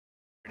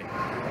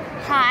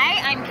Hi,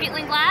 I'm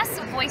Caitlin Glass,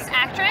 voice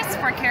actress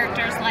for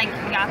characters like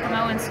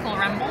Yakumo in School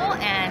Rumble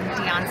and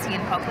Deoncy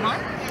in Pokemon.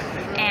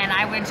 And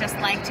I would just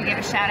like to give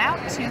a shout out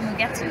to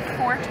Mugetsu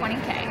for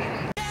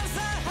 20K.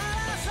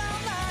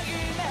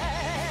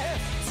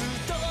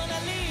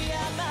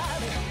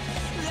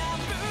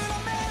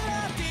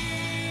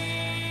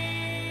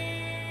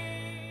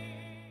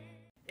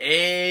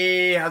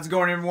 Hey, how's it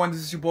going everyone?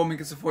 This is your boy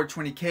Mugetsu for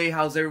 20K.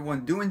 How's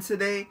everyone doing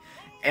today?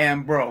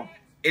 And bro,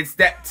 it's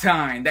that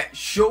time, that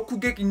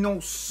Shokugeki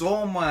no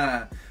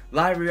Soma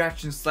live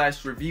reaction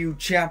 / review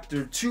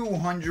chapter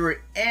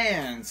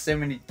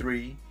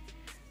 273,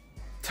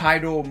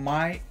 titled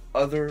My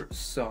Other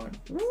Son.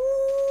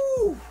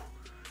 Woo!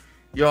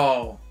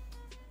 Yo,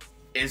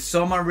 is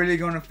Soma really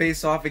gonna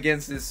face off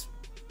against this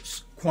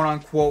quote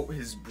unquote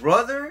his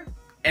brother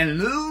and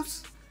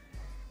lose?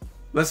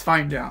 Let's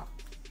find out.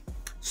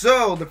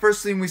 So the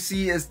first thing we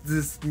see is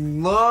this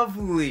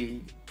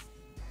lovely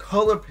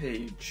color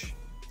page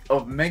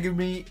of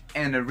Megumi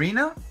and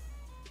Arena.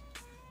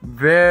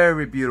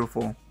 Very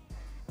beautiful.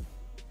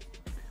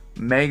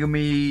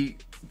 Megumi,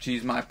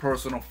 she's my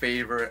personal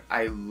favorite.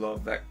 I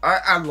love that.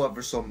 I love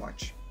her so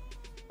much.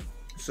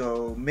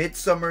 So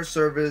Midsummer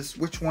Service,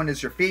 which one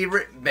is your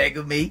favorite?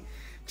 Megumi.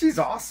 She's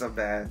awesome,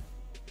 man.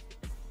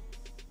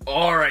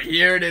 Alright,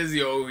 here it is,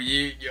 yo.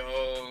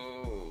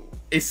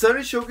 A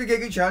sudden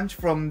Shokugeki challenge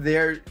from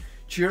their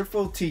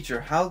cheerful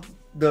teacher. How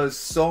does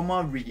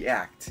Soma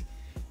react?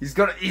 He's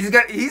gonna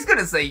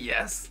say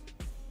yes.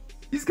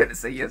 He's gonna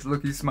say yes.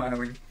 Look, he's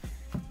smiling.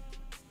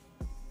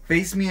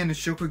 Face me in the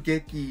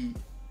Shokugeki,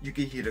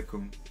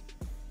 Yukihira-kun.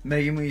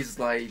 Megumi is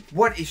like,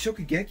 what, a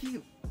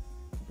Shokugeki?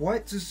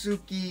 What,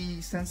 Suzuki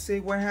Sensei?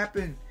 What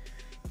happened?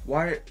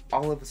 Why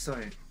all of a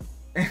sudden?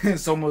 And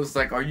Soma was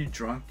like, are you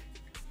drunk?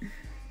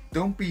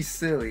 Don't be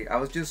silly. I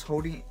was just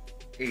holding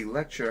a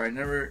lecture. I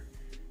never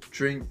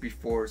drink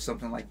before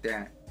something like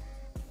that.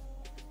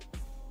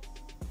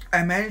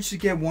 I managed to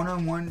get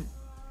one-on-one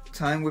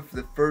time with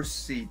the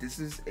first seat. This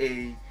is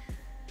a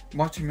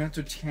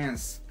monumental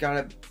chance.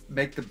 Gotta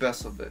make the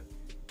best of it.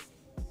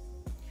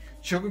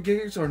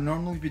 Shokugekis are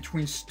normally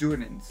between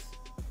students,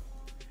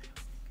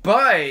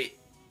 but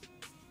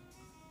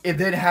it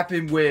did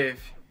happen with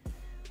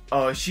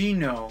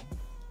Shino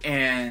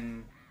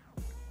and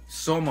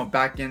Soma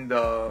back in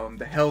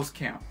the Hell's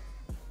Camp.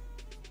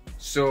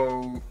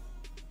 So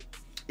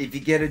if you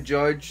get a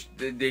judge,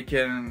 they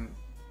can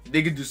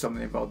do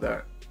something about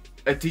that.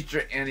 A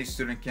teacher and a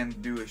student can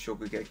do a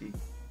Shokugeki.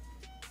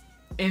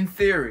 In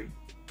theory.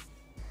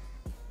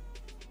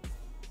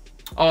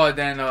 Oh,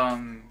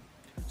 then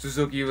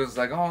Suzuki was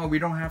like, oh, we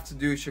don't have to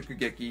do a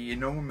Shokugeki. A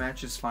normal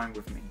match is fine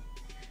with me.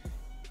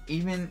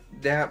 Even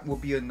that will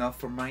be enough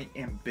for my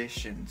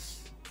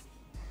ambitions.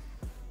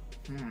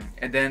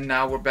 And then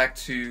now we're back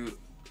to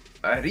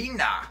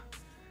Arena.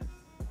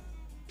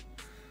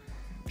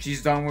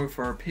 She's done with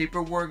her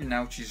paperwork, and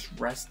now she's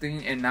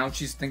resting, and now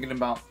she's thinking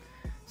about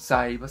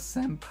Saiba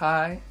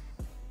Senpai,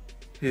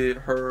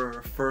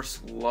 her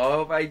first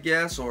love, I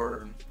guess,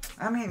 or,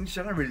 I mean,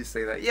 should I really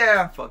say that?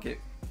 Yeah, fuck it.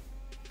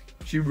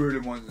 She really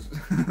wants,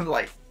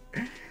 like,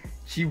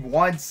 she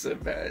wants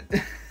it, man.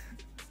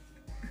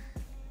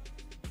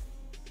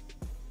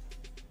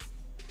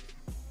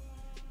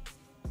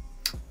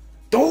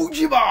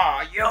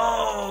 Dojiba!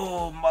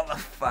 Yo,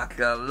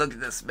 motherfucker, look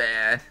at this,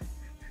 man.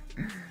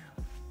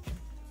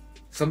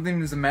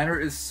 Something is the matter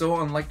is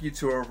so unlike you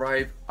to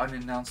arrive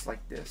unannounced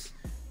like this.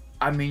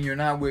 I mean, you're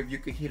not with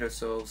Yukihira,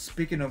 so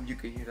speaking of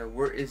Yukihira,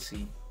 where is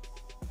he?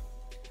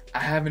 I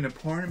have an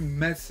important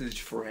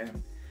message for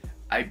him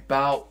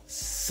about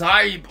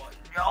Saiba.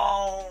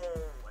 Yo,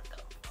 what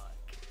the fuck?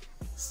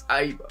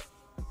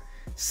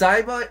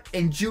 Saiba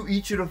and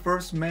Juichiro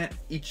first met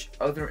each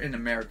other in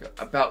America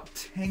about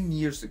 10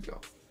 years ago.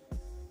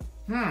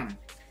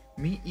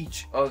 Meet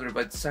each other,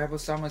 but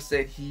Saiba-sama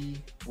said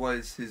he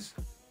was his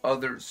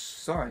other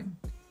son.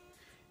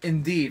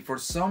 Indeed, for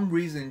some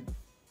reason,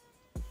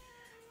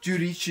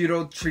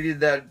 Jurichiro treated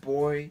that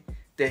boy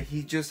that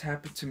he just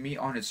happened to meet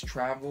on his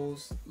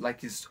travels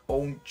like his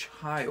own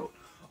child.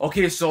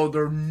 Okay, so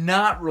they're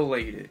not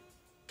related.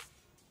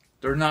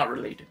 They're not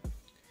related.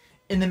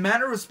 In the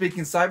manner of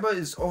speaking, Saiba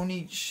is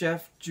only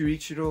chef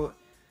Jurichiro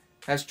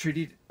has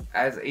treated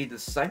as a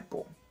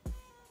disciple.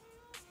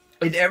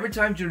 And every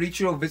time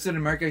Jurichiro visited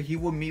America, he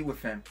will meet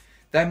with him.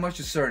 That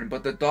much is certain,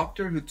 but the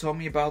doctor who told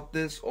me about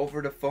this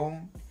over the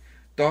phone,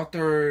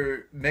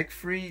 Dr.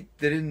 McFree,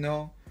 didn't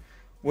know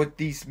what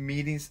these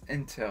meetings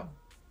entail.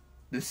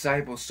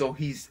 Disciple, so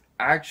he's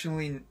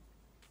actually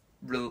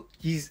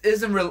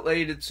isn't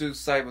related to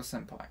Saiba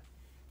Senpai.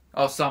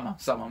 Oh, Sama,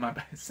 my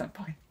bad,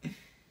 Senpai.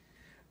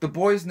 The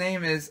boy's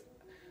name is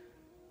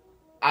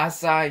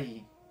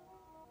Asahi,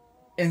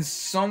 and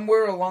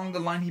somewhere along the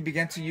line he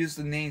began to use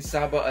the name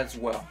Saiba as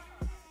well.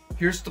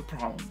 Here's the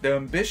problem: the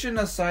ambition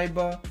of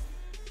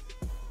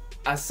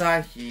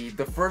Asahi,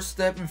 the first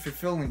step in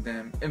fulfilling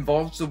them,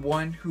 involves the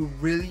one who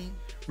really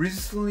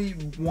recently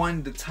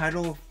won the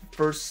title of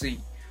first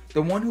seed,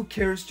 the one who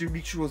carries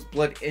Jurichiro's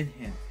blood in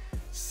him.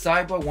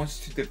 Saiba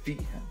wants to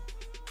defeat him.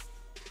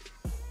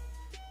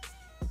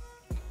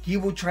 he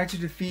will try to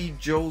defeat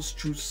Joe's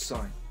true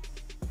son.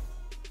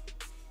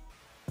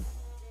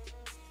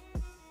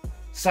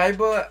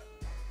 Saiba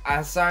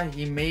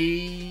Asahi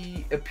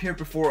may appear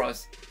before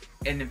us,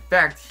 and in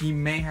fact, he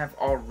may have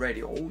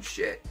already. Oh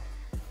shit.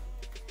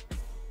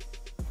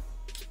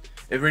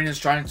 Irena's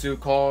trying to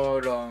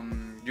call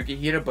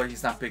Yukihira, but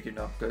he's not picking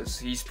up because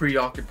he's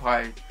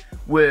preoccupied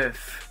with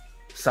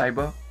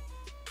Saiba.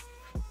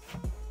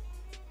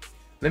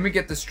 Let me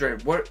get this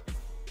straight. What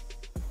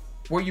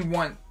you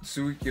want,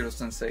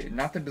 Suikiro-sensei?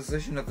 Not the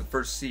position of the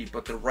first seat,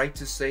 but the right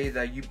to say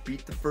that you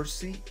beat the first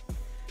seat?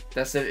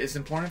 That said, it's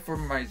important for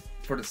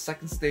the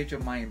second stage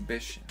of my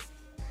ambition.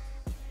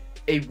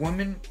 A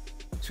woman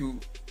to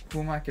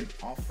whom I can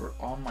offer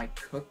all my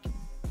cooking,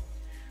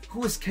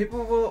 who is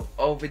capable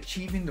of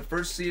achieving the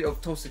first seat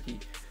of Toseki,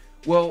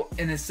 will,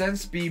 in a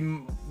sense, be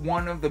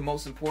one of the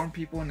most important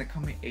people in the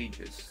coming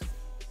ages.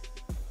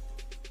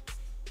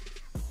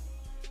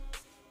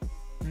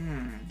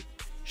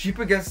 She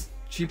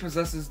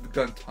possesses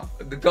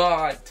the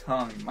god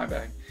tongue, my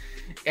bad,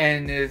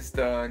 and is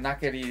the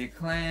Nakariri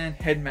clan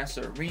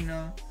headmaster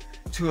arena.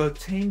 To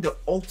attain the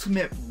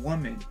ultimate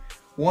woman,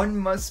 one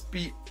must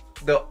be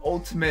the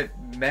ultimate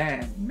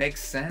man.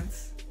 Makes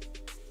sense?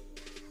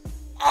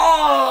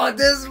 Oh,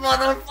 this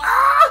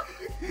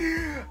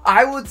motherfucker!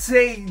 I would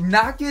say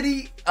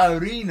Nakiri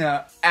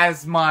Arena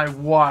as my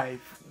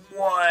wife.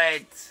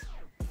 What?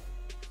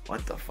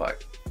 What the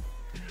fuck?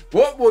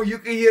 What will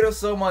Yukihiro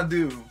Soma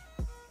do?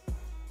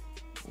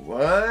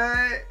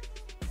 What?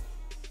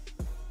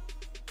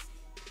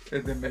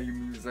 And then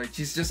Megumi was like,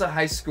 she's just a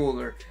high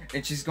schooler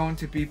and she's going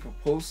to be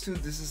proposed to.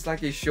 This is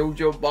like a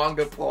shoujo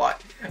manga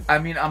plot. I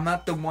mean, I'm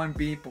not the one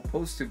being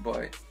proposed to,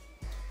 but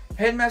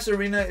Headmaster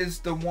Arena is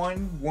the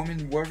one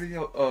woman worthy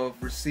of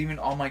receiving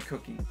all my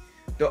cooking.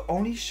 The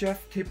only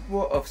chef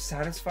capable of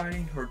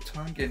satisfying her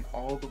tongue in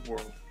all the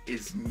world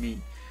is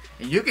me.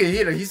 And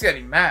Yukihiro, he's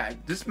getting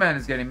mad. This man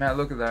is getting mad.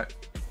 Look at that.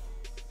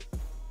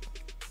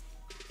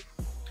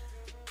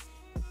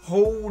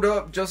 Hold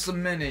up just a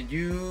minute.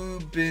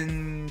 You've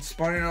been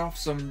spouting off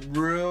some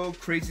real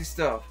crazy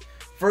stuff.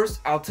 First,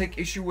 I'll take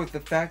issue with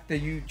the fact that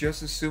you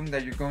just assumed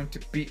that you're going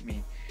to beat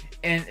me.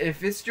 And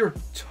if it's your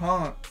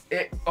tongue,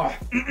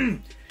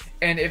 and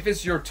if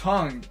it's your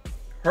tongue,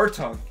 her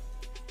tongue,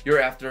 you're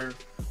after,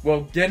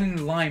 well, get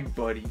in line,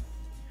 buddy.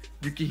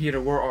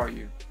 Yukihiro, where are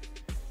you?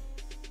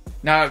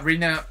 Now,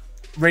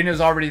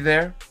 Reina's already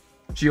there.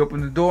 She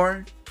opened the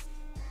door.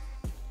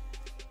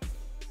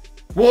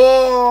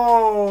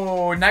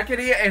 Whoa!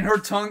 Nakiri and her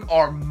tongue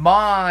are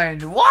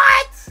mine.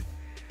 What?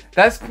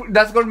 That's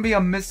going to be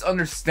a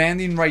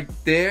misunderstanding right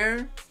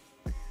there.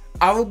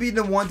 I will be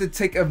the one to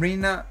take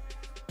Arena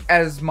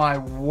as my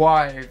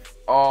wife.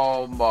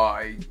 Oh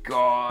my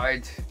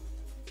god.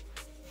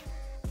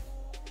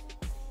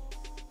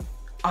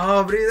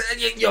 Oh,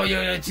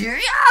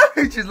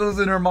 she's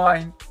losing her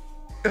mind.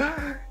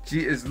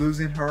 She is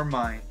losing her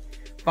mind.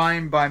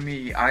 Fine by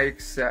me, I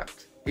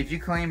accept. If you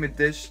claim a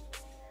dish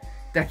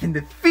that can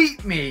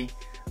defeat me,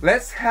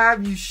 let's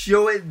have you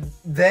show it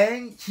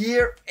then,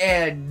 here,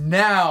 and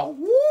now.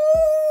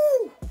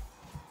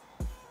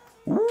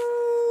 Woo!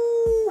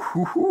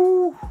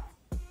 Woo!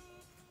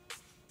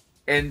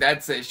 And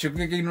that's it.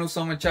 Shokugeki no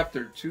Soma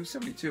chapter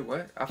 272.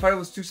 What? I thought it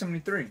was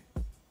 273.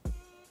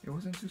 It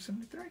wasn't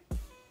 273?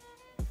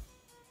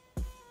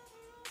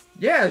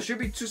 Yeah, it should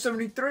be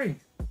 273.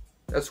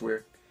 That's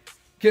weird.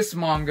 Kiss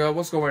manga.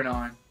 What's going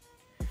on?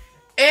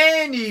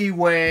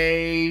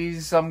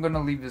 Anyways, I'm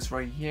gonna leave this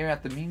right here.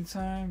 At the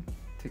meantime,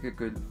 take a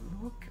good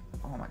look.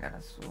 Oh my god,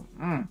 that's so...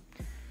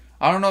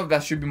 I don't know if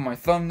that should be my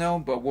thumbnail,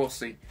 but we'll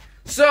see.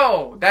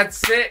 So,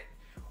 that's it.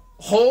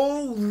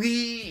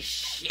 Holy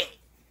shit.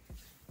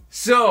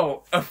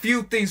 So, a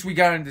few things we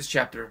got in this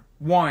chapter.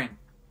 One,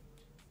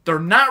 they're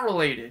not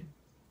related.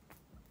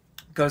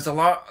 Because a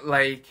lot,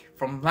 like,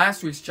 from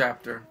last week's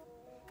chapter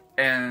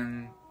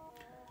and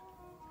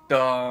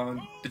the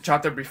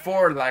chapter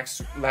before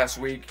last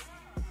week,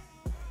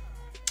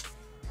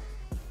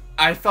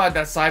 I thought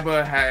that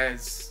Saiba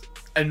has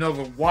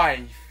another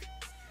wife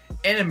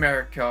in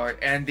America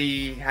and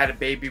they had a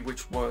baby,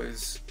 which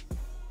was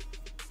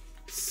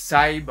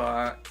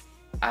Saiba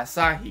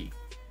Asahi.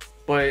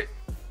 But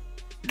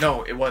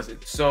no, it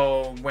wasn't.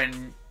 So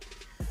when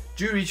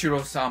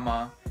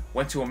Juichiro-sama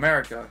went to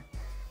America,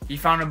 he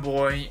found a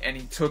boy and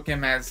he took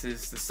him as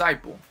his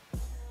disciple.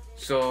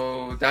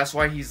 So that's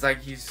why he's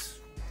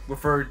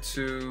referred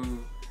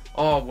to,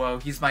 oh well,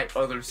 he's my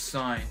other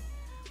son.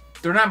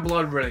 They're not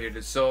blood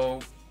related,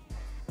 so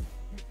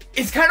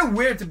it's kind of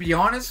weird, to be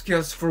honest,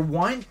 because for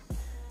one,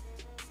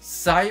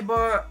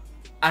 Saiba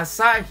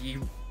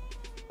Asahi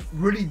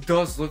really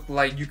does look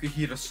like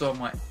Yukihiro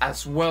Soma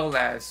as well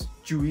as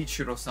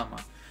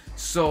Juichiro-sama.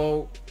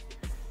 So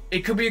it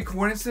could be a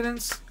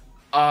coincidence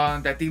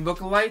that they look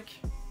alike.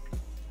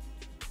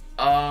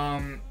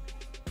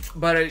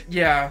 But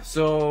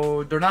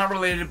so they're not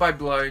related by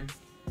blood.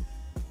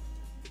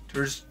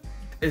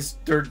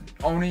 They're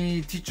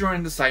only teacher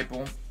and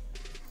disciple.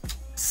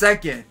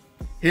 Second,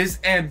 his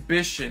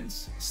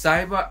ambitions.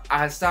 Saiba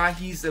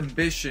Asahi's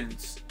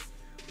ambitions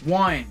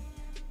 1.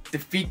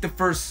 Defeat the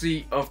first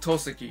seat of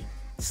Toseki.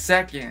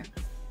 2nd,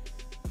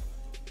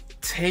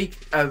 take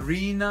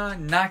Arina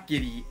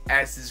Nakiri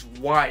as his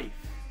wife.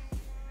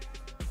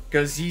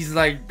 Because he's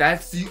like,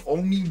 that's the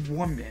only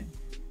woman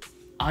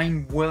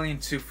I'm willing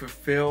to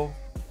fulfill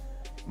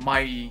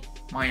my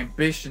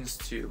ambitions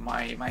to,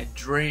 my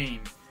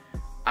dream.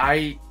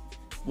 I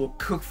will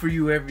cook for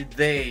you every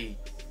day.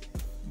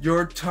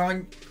 Your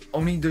tongue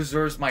only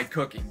deserves my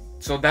cooking.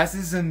 So that's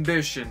his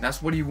ambition.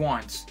 That's what he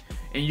wants.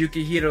 And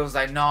Yukihiro's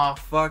like, nah,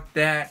 fuck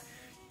that.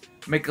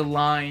 Make a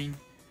line.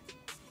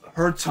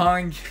 Her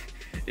tongue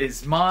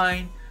is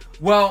mine.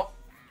 Well,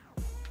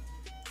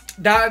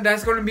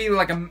 that's gonna be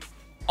like an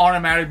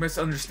automatic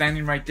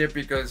misunderstanding right there,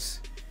 because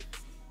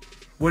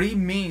what he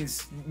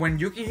means when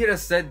Yukihiro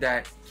said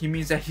that, he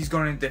means that he's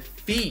gonna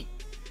defeat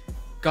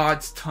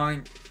God's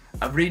tongue,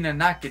 Arina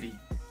Nakiri.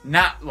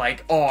 Not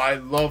like, oh, I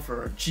love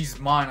her, she's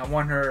mine, I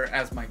want her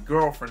as my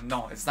girlfriend.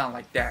 No, it's not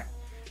like that.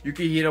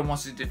 Yukihiro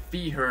wants to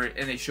defeat her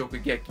in a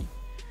Shokugeki.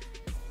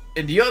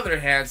 In the other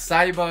hand,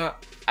 Saiba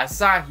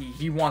Asahi,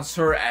 he wants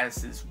her as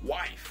his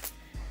wife.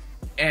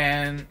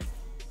 And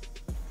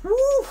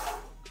whew,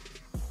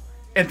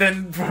 and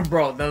then,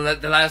 bro,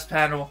 the last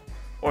panel,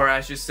 or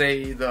I should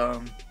say the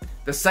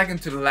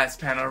second to the last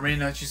panel,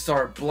 Arina, she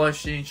started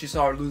blushing, she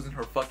started losing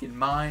her fucking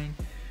mind.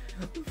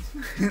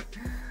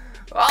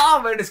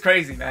 Oh man, it's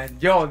crazy, man.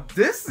 Yo,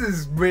 this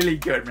is really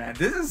good, man.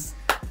 This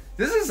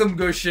is some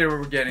good shit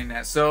we're getting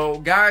at. So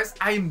guys,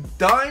 I'm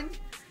done.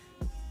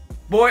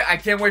 Boy, I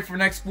can't wait for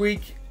next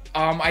week.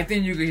 I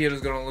think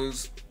Yukihiro's gonna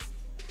lose,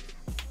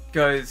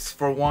 because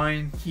for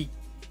one,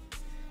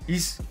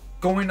 he's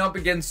going up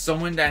against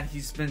someone that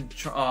he's been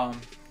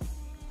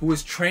who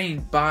was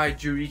trained by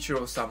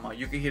Juriichiro-sama,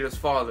 Yukihiro's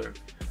father,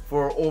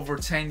 for over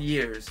 10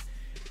 years,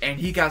 and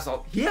he has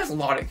a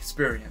lot of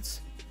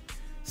experience.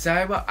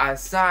 Saiba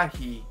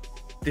Asahi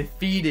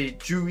defeated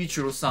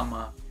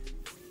Juriichiro-sama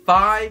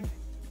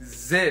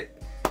 5-0.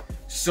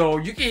 So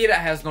Yukihiro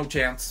has no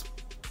chance.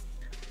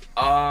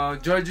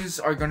 Judges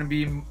are gonna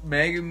be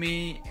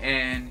Megumi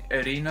and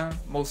Erina,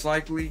 most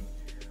likely,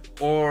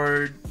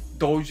 or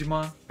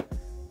Dojima.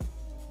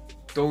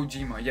 So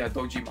Gin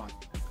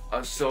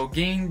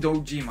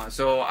Dojima.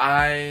 So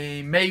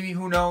maybe,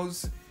 who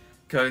knows,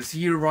 because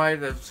he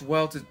arrived as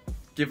well to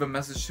give a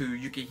message to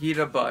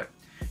Yukihiro, but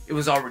it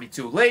was already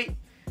too late.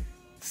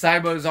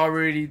 Saiba is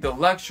already the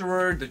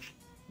lecturer,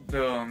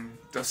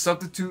 the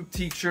substitute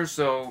teacher,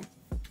 so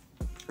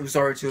it was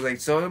already too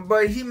late. So,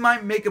 but he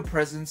might make a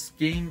presence.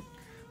 Gin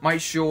might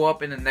show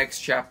up in the next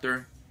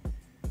chapter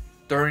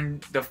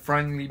during the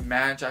friendly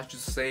match, I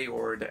should say,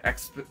 or the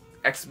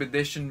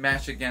expedition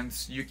match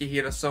against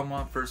Yukihiro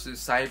Soma versus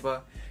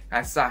Saiba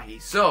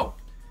Asahi. So,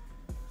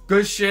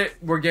 good shit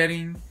we're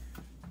getting.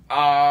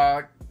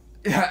 Last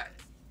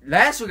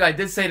week I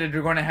did say that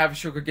they're going to have a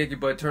Shokugeki,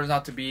 but it turns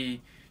out to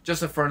be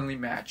just a friendly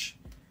match.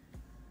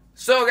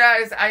 So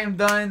guys, I am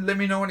done. Let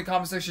me know in the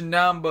comment section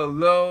down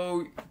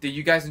below. Did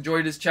you guys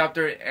enjoy this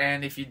chapter?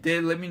 And if you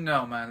did, let me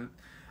know, man.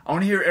 I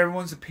want to hear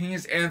everyone's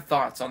opinions and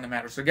thoughts on the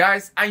matter. So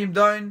guys, I am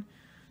done.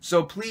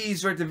 So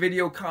please rate the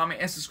video,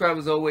 comment, and subscribe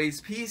as always.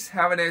 Peace.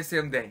 Have a nice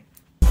day.